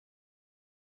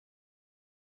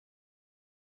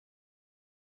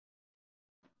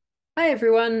Hi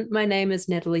everyone, my name is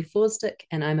Natalie Forsdick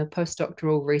and I'm a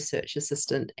postdoctoral research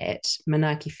assistant at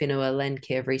Manaaki Whenua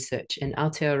Landcare Research in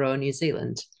Aotearoa, New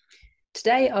Zealand.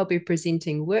 Today I'll be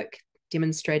presenting work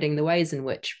demonstrating the ways in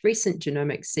which recent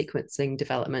genomic sequencing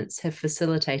developments have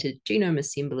facilitated genome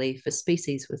assembly for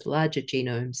species with larger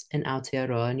genomes in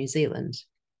Aotearoa, New Zealand.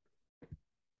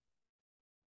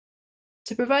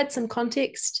 To provide some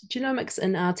context, genomics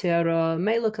in Aotearoa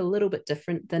may look a little bit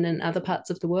different than in other parts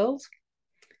of the world.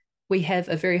 We have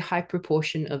a very high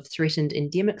proportion of threatened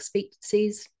endemic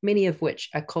species, many of which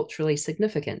are culturally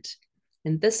significant.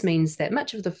 And this means that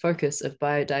much of the focus of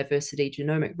biodiversity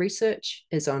genomic research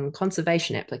is on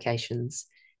conservation applications,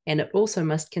 and it also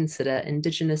must consider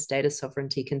Indigenous data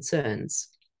sovereignty concerns.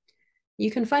 You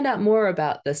can find out more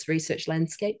about this research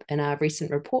landscape in our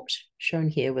recent report, shown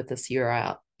here with this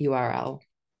URL.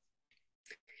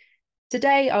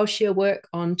 Today, I'll share work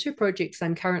on two projects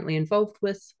I'm currently involved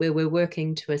with, where we're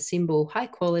working to assemble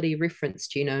high-quality reference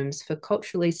genomes for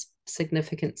culturally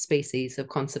significant species of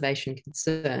conservation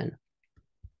concern.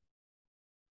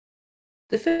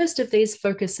 The first of these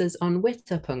focuses on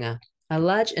wētapunga, a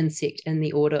large insect in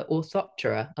the order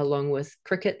Orthoptera, along with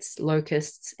crickets,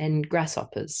 locusts, and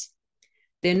grasshoppers.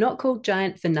 They're not called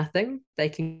giant for nothing. They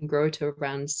can grow to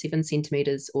around 7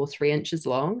 centimeters or 3 inches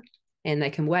long, and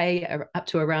they can weigh up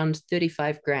to around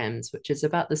 35 grams, which is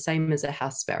about the same as a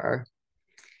house sparrow.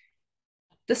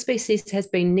 This species has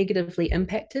been negatively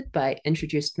impacted by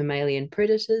introduced mammalian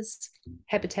predators,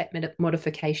 habitat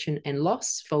modification and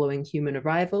loss following human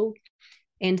arrival,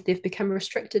 and they've become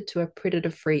restricted to a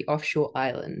predator-free offshore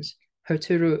island,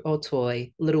 Hoturu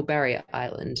Otoi, Little Barrier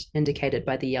Island, indicated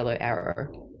by the yellow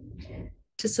arrow.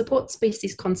 To support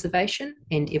species conservation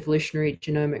and evolutionary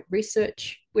genomic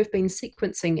research, we've been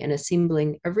sequencing and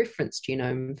assembling a reference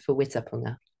genome for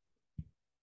wētapunga.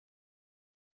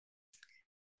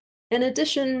 In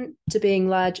addition to being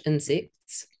large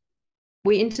insects,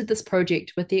 we entered this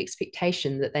project with the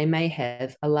expectation that they may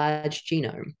have a large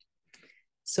genome.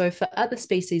 So for other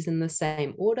species in the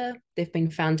same order, they've been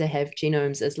found to have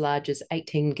genomes as large as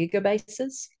 18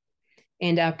 gigabases,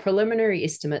 and our preliminary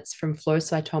estimates from flow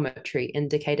cytometry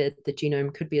indicated the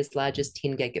genome could be as large as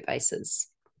 10 gigabases.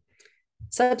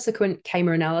 Subsequent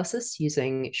k-mer analysis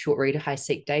using short-read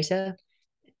high-seq data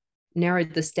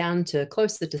narrowed this down to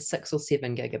closer to 6 or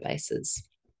 7 gigabases,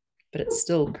 but it's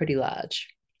still pretty large.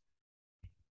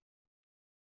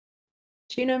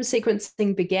 Genome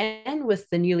sequencing began with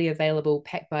the newly available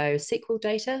PacBio sequel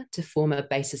data to form a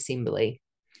base assembly.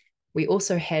 We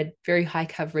also had very high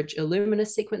coverage Illumina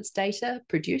sequence data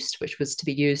produced, which was to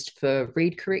be used for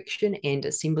read correction and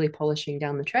assembly polishing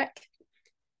down the track.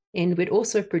 And we'd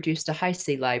also produced a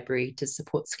Hi-C library to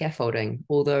support scaffolding,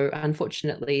 although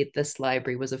unfortunately this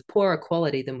library was of poorer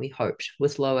quality than we hoped,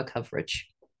 with lower coverage.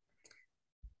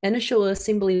 Initial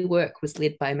assembly work was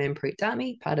led by Manpreet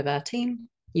Dami, part of our team,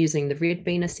 using the red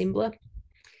bean assembler.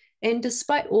 And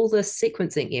despite all this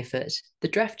sequencing effort, the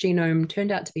draft genome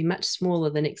turned out to be much smaller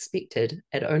than expected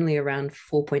at only around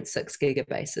 4.6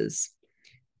 gigabases.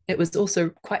 It was also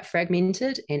quite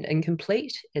fragmented and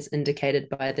incomplete, as indicated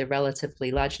by the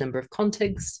relatively large number of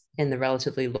contigs and the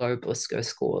relatively low BLISCO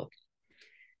score.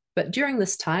 But during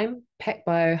this time,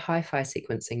 PacBio hi-fi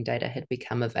sequencing data had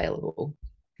become available.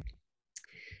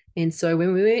 And so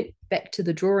when we went back to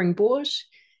the drawing board,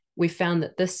 we found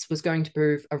that this was going to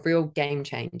prove a real game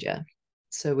changer.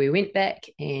 So we went back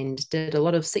and did a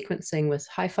lot of sequencing with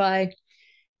hi-fi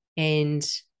and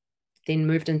then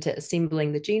moved into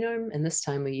assembling the genome. And this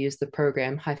time we used the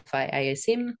program hi-fi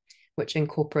ASM, which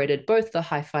incorporated both the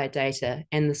hi-fi data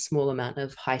and the small amount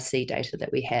of Hi-C data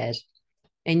that we had.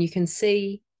 And you can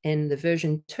see in the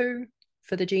version 2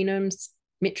 for the genomes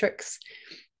metrics,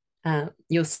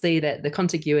 you'll see that the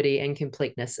contiguity and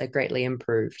completeness are greatly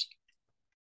improved.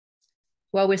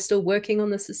 While we're still working on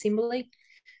this assembly,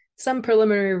 some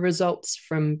preliminary results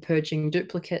from purging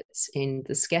duplicates and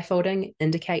the scaffolding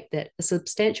indicate that a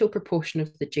substantial proportion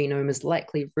of the genome is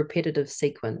likely repetitive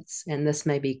sequence, and this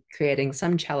may be creating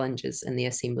some challenges in the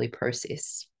assembly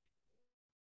process.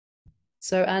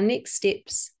 So our next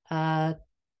steps are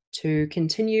to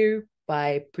continue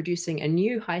by producing a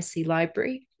new Hi-C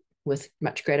library with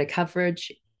much greater coverage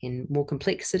and more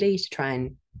complexity to try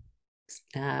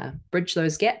and bridge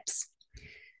those gaps.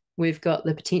 We've got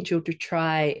the potential to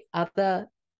try other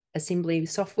assembly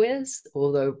softwares,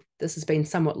 although this has been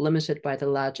somewhat limited by the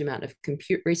large amount of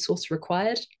compute resource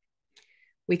required.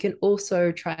 We can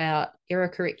also try out error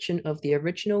correction of the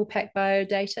original PacBio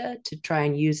data to try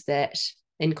and use that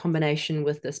in combination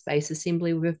with this base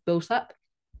assembly we've built up.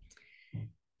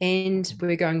 And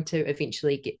we're going to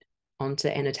eventually get onto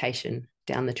annotation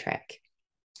down the track.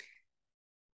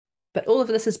 But all of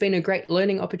this has been a great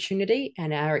learning opportunity,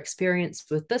 and our experience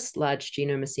with this large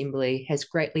genome assembly has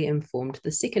greatly informed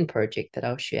the second project that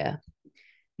I'll share.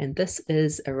 And this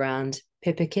is around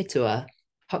Pepeketua,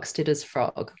 Hochstetter's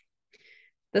frog.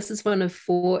 This is one of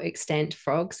 4 extant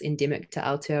frogs endemic to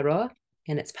Aotearoa,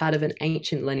 and it's part of an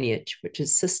ancient lineage, which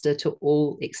is sister to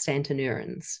all extant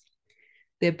anurans.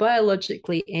 They're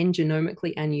biologically and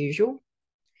genomically unusual.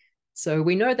 So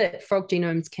we know that frog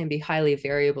genomes can be highly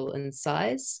variable in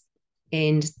size,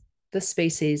 and this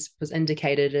species was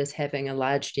indicated as having a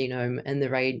large genome in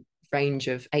the range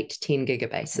of 8 to 10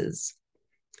 gigabases.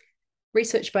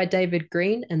 Research by David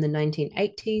Green in the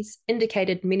 1980s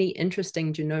indicated many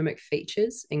interesting genomic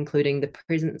features, including the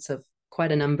presence of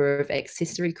quite a number of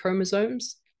accessory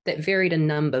chromosomes that varied in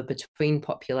number between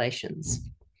populations.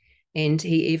 And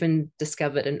he even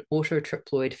discovered an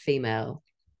autotriploid female.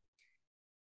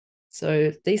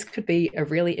 So these could be a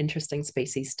really interesting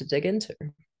species to dig into.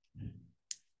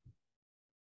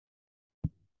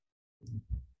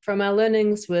 From our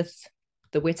learnings with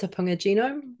the Wētāpunga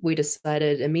genome, we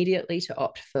decided immediately to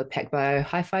opt for PacBio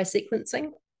hi-fi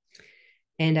sequencing.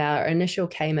 And our initial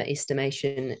KMA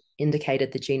estimation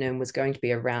indicated the genome was going to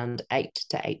be around 8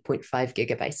 to 8.5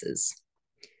 gigabases.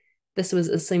 This was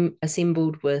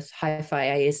assembled with hi-fi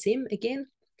ASM again,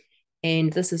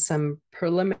 and this is some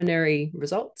preliminary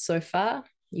results so far.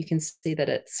 You can see that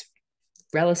it's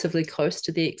relatively close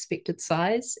to the expected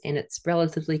size, and it's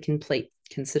relatively complete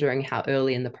considering how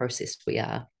early in the process we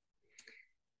are.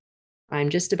 I'm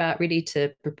just about ready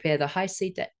to prepare the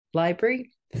HiSeq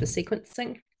library for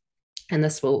sequencing, and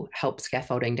this will help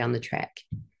scaffolding down the track.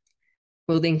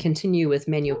 We'll then continue with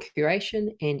manual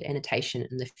curation and annotation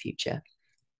in the future.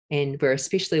 And we're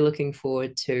especially looking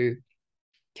forward to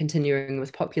continuing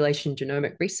with population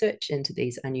genomic research into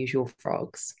these unusual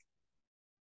frogs.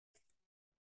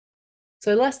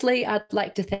 So lastly, I'd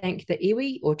like to thank the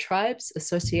iwi or tribes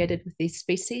associated with these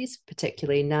species,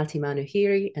 particularly Ngāti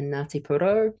Manuhiri and Ngāti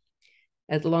Porou,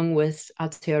 along with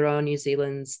Aotearoa New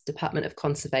Zealand's Department of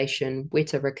Conservation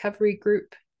Wētā Recovery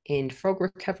Group and Frog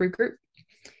Recovery Group,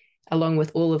 along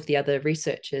with all of the other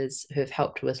researchers who have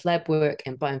helped with lab work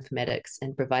and bioinformatics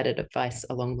and provided advice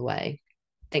along the way.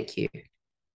 Thank you.